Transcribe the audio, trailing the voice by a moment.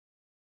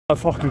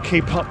If I can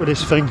keep up with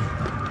this thing,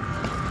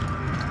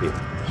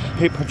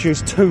 it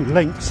produced 2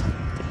 links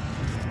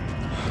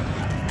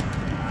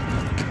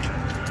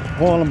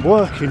while I'm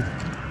working,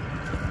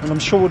 and I'm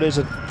sure there's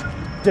a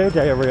dead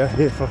area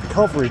here for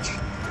coverage.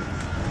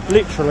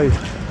 Literally,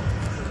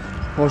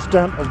 I was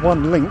down to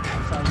 1 link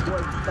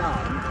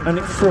and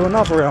it threw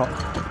another out.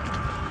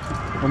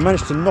 I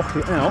managed to knock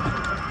it out.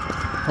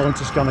 I'm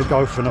just going to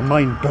go for the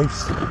main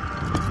beast.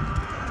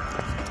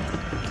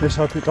 Let's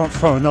hope it don't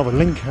throw another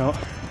link out.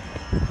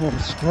 Oh, I'm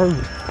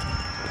screwed.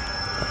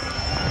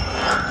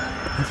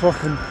 If I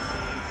can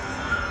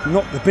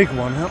knock the big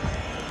one out.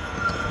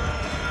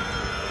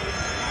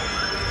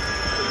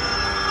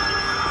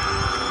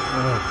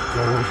 Oh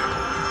God,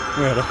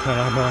 where the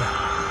hell am I?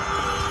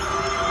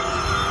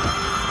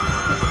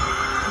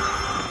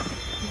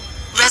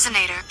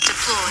 Resonator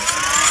deployed.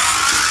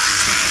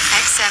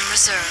 XM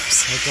reserves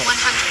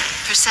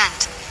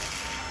 100%.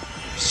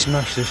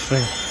 Smash this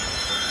thing.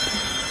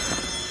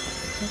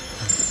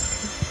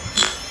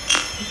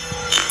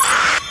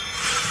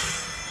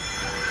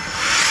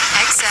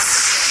 XM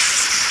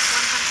reserves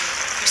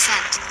 100%.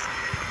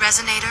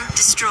 Resonator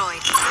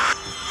destroyed.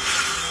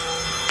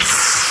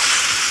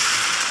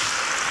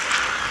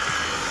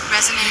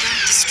 Resonator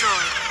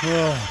destroyed.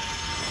 Oh.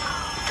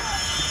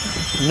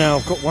 Now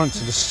I've got one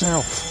to the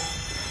south.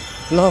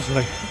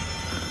 Lovely.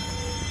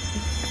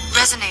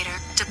 Resonator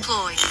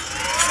deployed.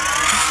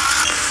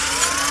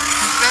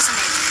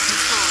 Resonator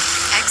deployed.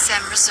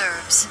 XM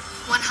reserves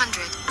 100%.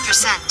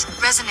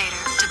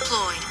 Resonator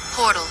deployed.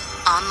 Portal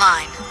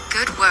online.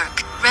 Good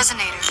work.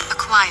 Resonator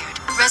acquired.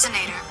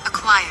 Resonator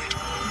acquired.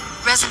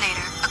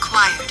 Resonator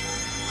acquired.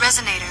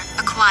 Resonator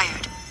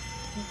acquired.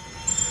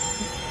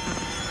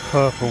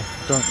 Purple,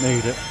 don't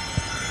need it.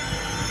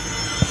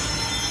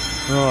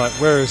 Right,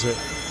 where is it?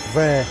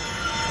 There,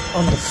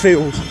 on the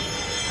field,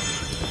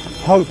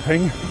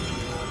 hoping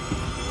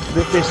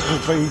that this will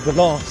be the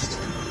last.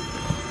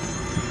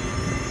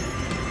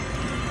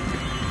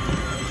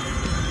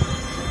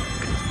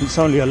 It's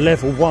only a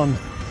level 1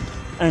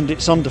 and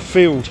it's under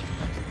field.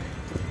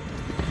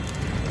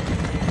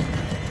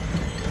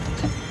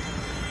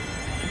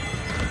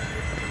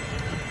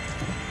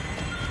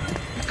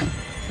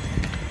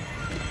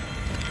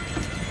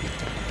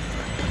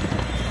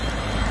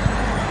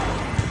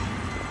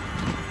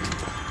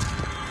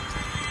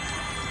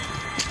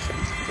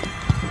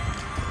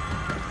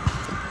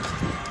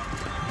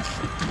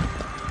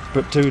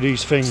 But do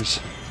these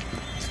things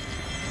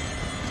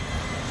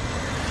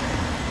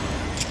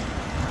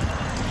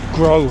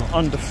grow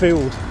under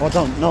field? I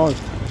don't know.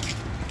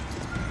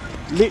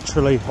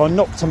 Literally, I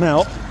knocked them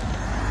out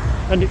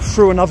and it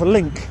threw another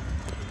link.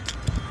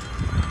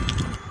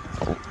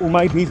 Or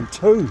maybe even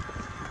 2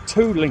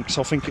 links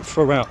I think it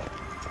threw out.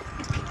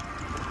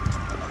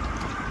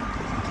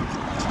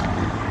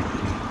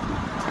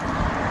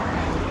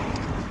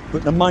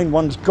 But the main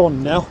one's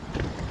gone now.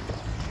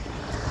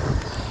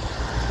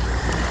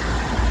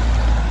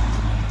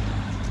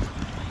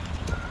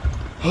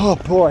 Oh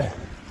boy.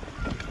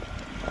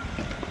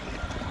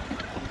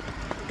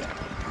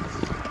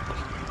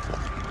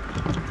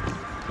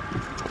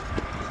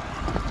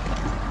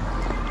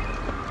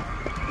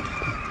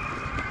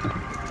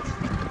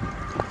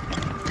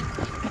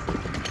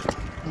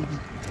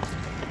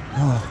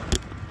 Oh.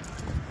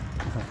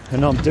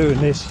 And I'm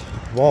doing this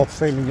while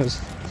feeling as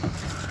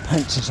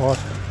anxious as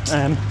I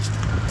am.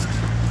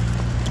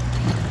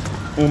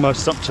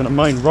 Almost up to the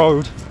main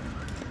road.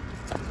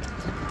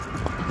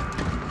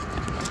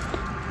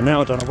 And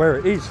now I don't know where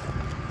it is.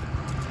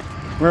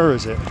 Where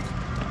is it?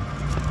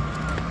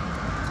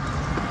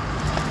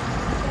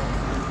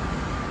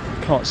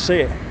 Can't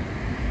see it.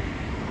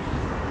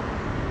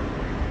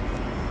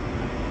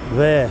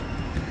 There.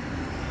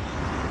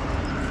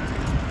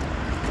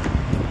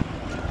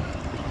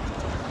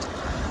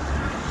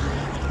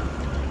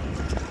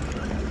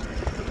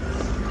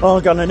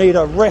 I'm gonna need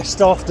a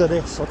rest after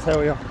this, I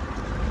tell you.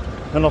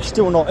 And I've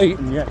still not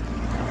eaten yet.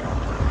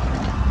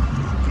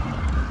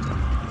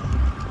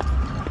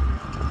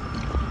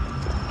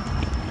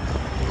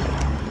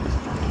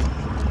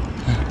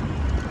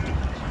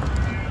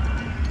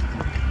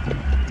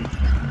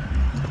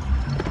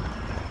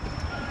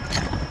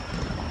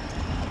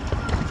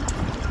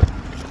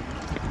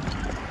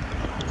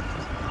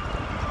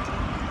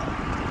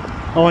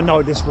 Oh, I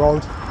know this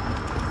road,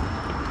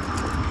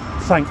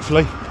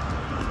 thankfully.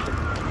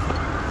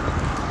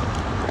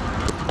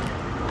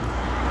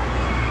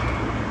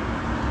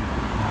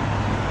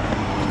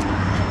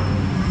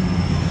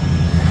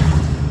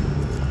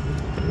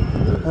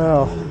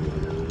 Oh,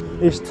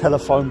 this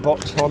telephone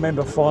box, I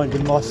remember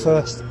finding my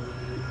first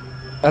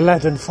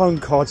Aladdin phone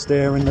cards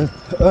there in the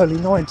early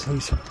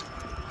 90s.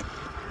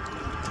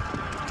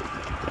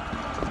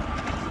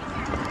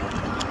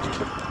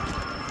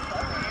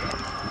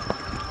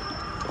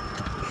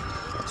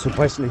 So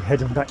basically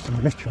heading back to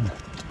Mitcham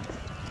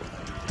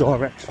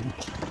direction.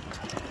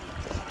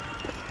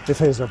 If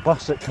there's a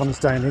bus that comes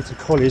down here to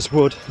Colliers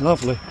Wood,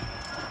 lovely.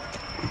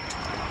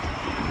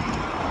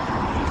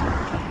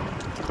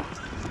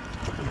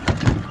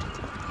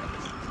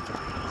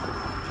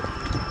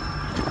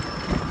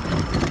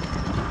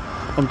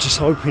 I'm just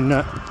hoping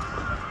that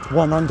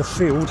one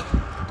underfield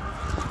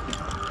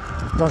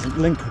doesn't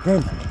link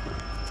again.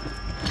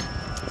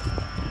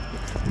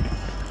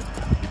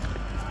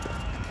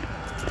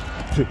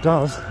 If it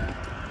does,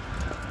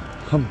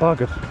 I'm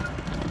buggered.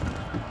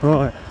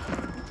 Right,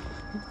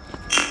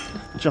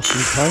 just in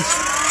case.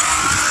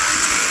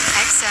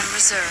 XM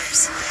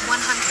reserves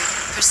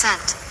 100%.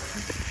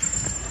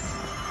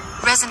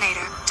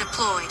 Resonator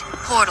deployed.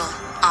 Portal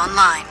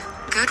online.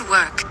 Good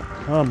work.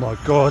 Oh my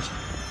god.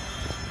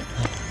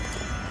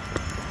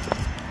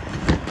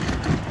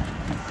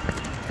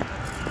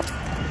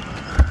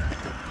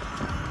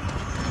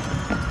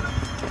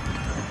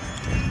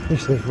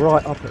 This is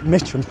right up at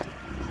Mitcham.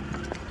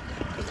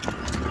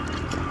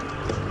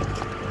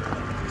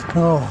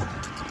 Oh.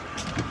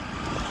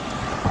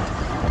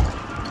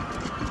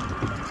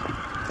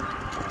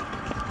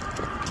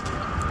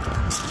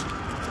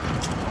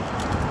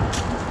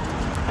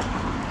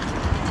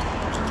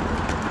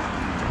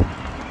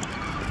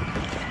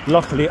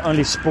 Luckily it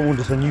only spawned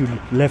as a new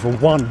level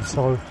 1,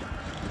 so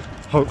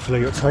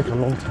hopefully it'll take a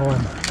long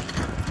time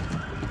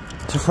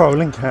to throw a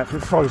link out. If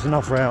it throws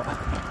another out,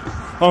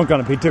 I'm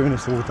going to be doing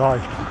this all day.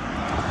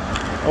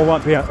 I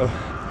won't be able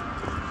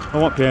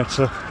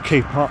to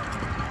keep up.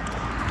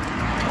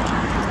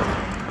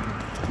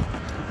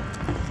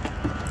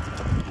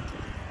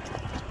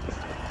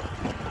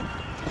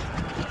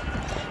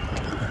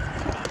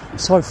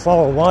 So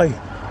far away.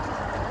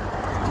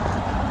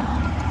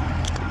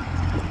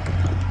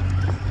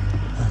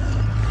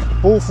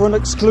 All for an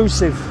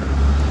exclusive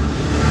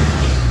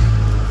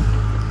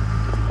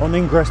on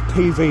Ingress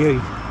PVE.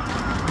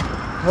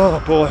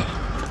 Oh boy.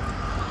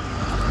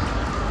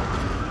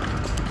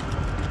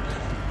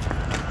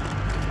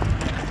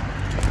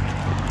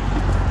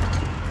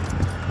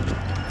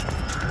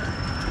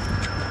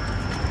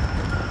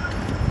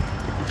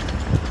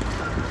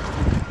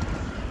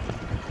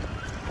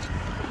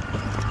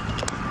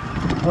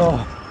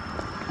 Oh,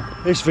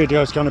 this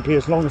video is going to be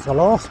as long as the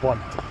last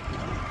one.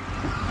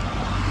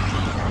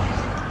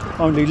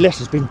 Only less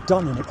has been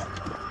done in it.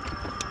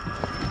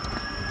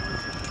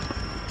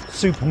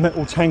 Super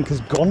metal tank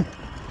is gone.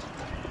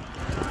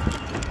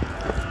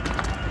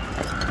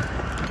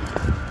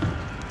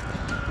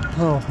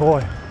 Oh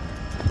boy.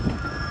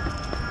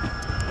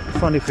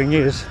 Funny thing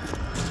is,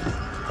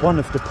 one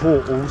of the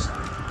portals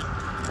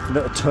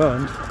that are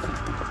turned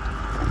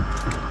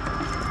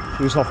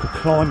was like a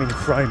climbing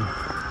frame,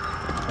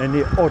 and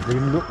it oddly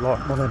looked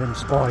like one of them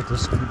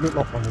spiders. It looked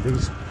like one of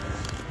these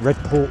red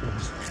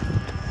portals.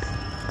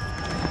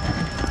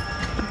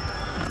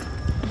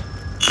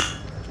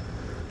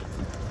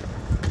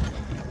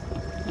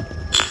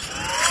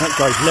 That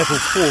goes level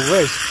 4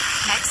 res.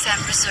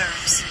 XM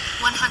reserves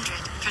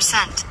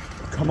 100%.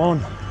 Come on.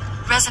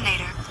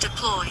 Resonator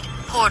deployed.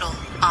 Portal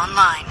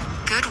online.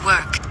 Good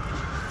work.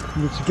 I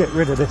need to get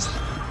rid of this.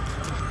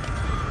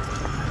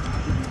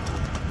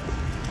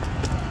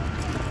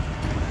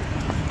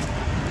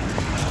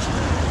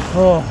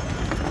 Oh,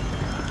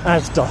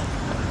 Asda,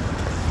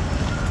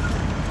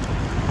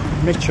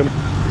 Mitcham,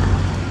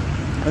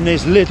 and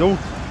there's Lidl,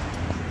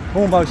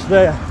 almost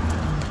there.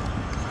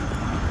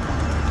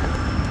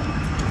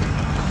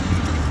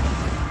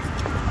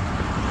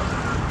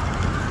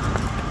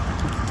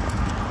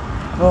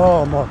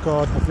 Oh my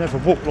god, I've never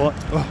walked like,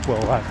 oh,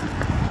 well I have.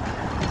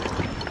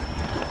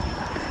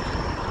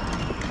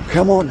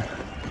 Come on.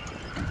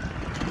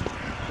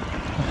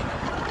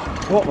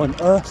 What on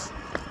earth?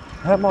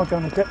 How am I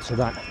going to get to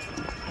that?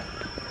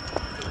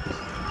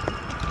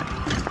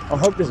 I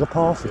hope there's a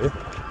path here.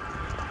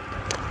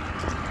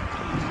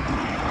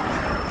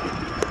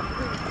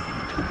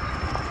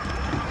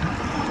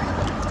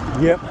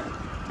 Yep.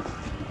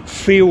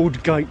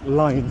 Fieldgate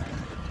Lane,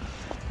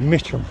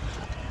 Mitcham.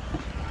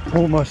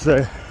 Almost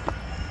there.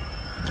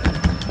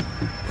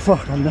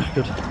 Fuck, I'm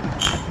knackered.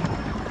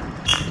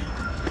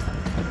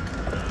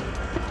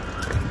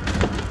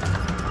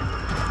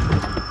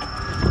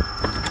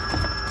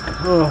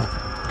 Oh.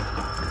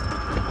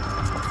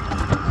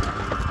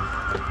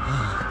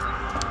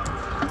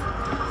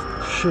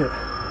 Shit.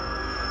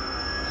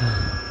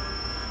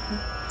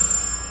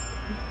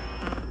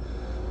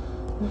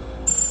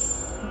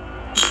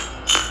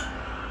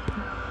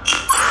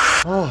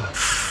 Oh.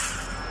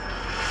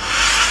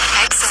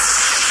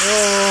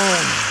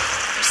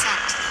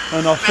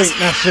 And I think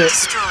that's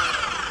it.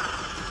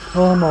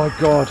 Oh my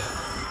god.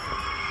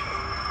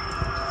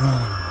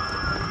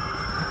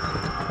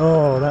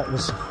 Oh, that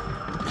was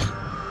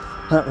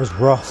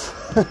rough.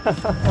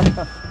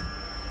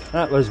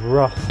 That was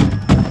rough.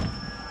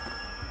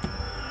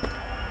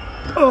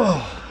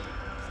 Oh.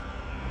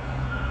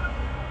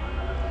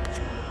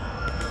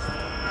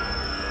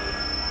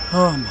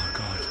 Oh my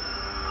god.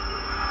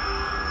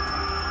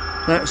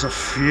 That was a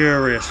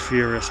furious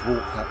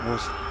walk, that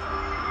was.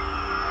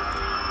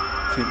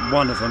 I think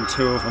one of them,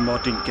 two of them, I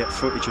didn't get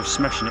footage of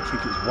smashing it. I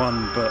think it was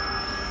one, but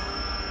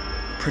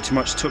pretty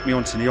much took me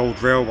onto the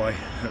old railway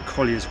at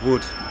Collier's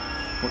Wood,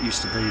 what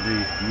used to be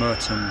the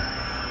Merton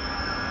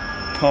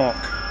Park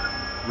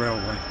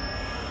Railway.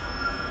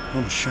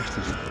 I'm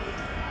shattered.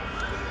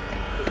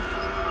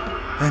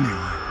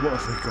 Anyway, what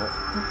have we got?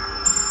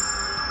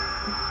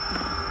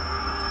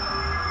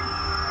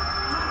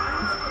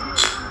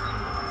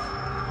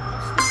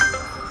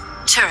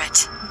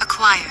 Turret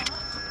acquired.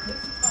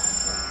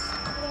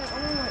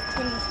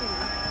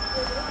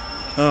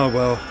 Oh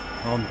well,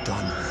 I'm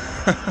done.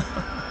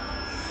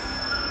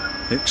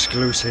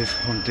 Exclusive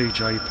on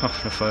DJ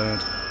Puff the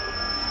Third.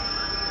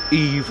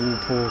 Evil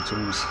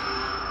Portals.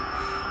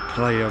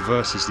 Player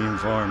versus the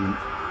environment.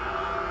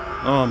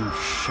 I'm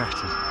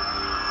shattered.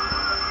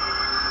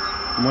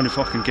 I wonder if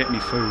I can get any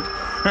food.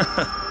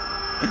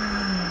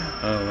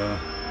 Oh well.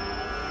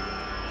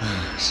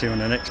 See you on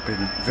the next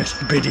video.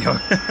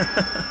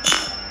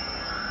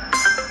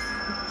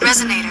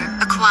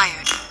 Resonator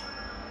acquired.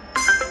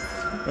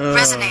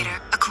 Resonator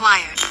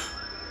acquired.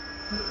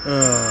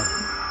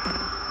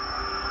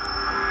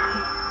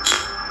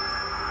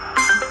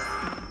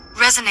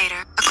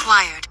 Resonator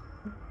acquired.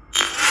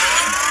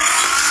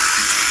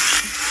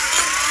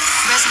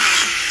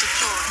 Resonator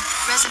deployed.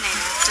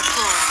 Resonator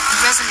deployed.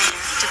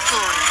 Resonator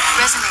deployed.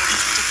 Resonator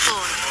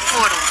deployed.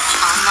 Portal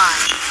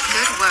online.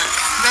 Good work.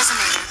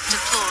 Resonator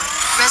deployed.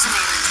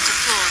 Resonator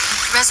deployed.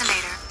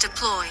 Resonator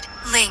deployed.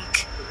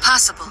 Link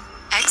possible.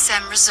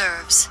 XM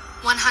reserves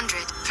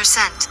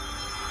 100%.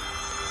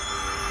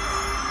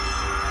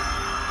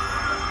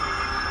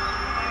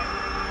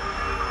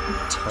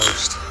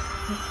 Toast.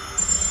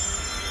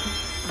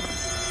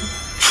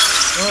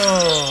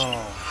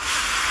 Oh.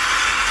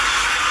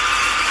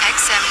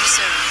 XM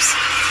reserves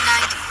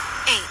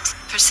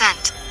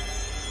 98%.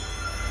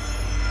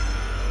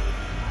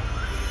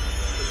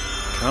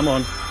 Come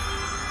on.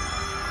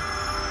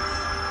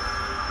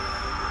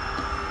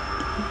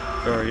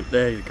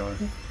 There you go.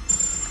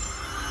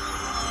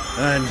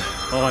 And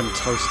I'm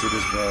toasted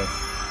as well.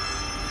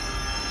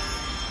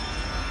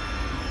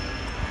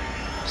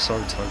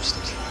 So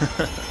toasted.